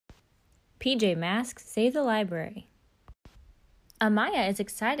PJ Masks Save the Library. Amaya is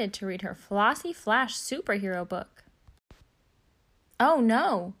excited to read her Flossie Flash superhero book. Oh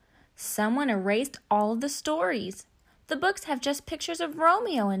no! Someone erased all of the stories. The books have just pictures of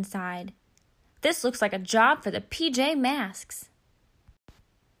Romeo inside. This looks like a job for the PJ Masks.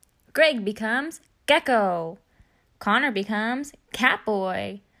 Greg becomes Gecko. Connor becomes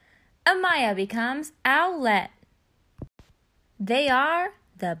Catboy. Amaya becomes Owlette. They are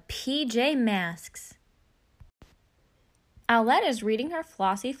the PJ Masks. Owlette is reading her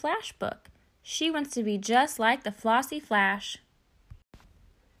Flossie Flash book. She wants to be just like the Flossie Flash.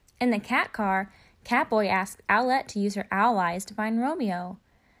 In the cat car, Catboy asks Owlette to use her owl eyes to find Romeo.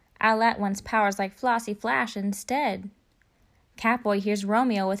 Owlette wants powers like Flossie Flash instead. Catboy hears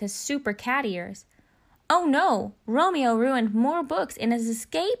Romeo with his super cat ears. Oh no! Romeo ruined more books and is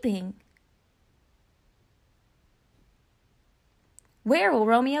escaping. Where will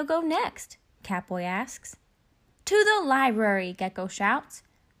Romeo go next? Catboy asks. To the library, Gecko shouts.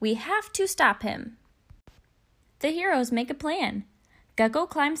 We have to stop him. The heroes make a plan. Gecko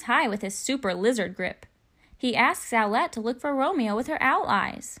climbs high with his super lizard grip. He asks Owlette to look for Romeo with her owl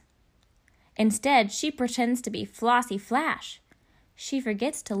eyes. Instead, she pretends to be Flossie Flash. She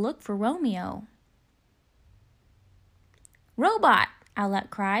forgets to look for Romeo. Robot!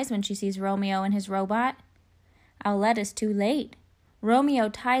 Owlette cries when she sees Romeo and his robot. Owlette is too late. Romeo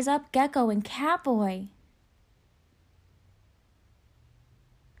ties up Gecko and Catboy.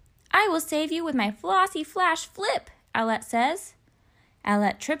 I will save you with my Flossie Flash flip, Owlette says.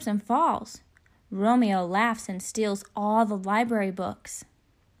 Owlette trips and falls. Romeo laughs and steals all the library books.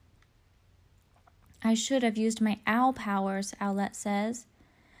 I should have used my owl powers, Owlette says.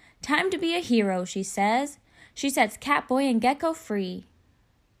 Time to be a hero, she says. She sets Catboy and Gecko free.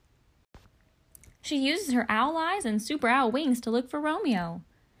 She uses her owl eyes and super owl wings to look for Romeo.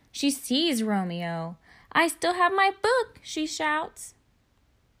 She sees Romeo. I still have my book, she shouts.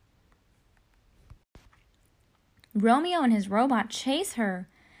 Romeo and his robot chase her.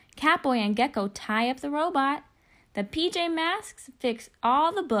 Catboy and Gecko tie up the robot. The PJ Masks fix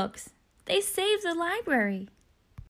all the books. They save the library.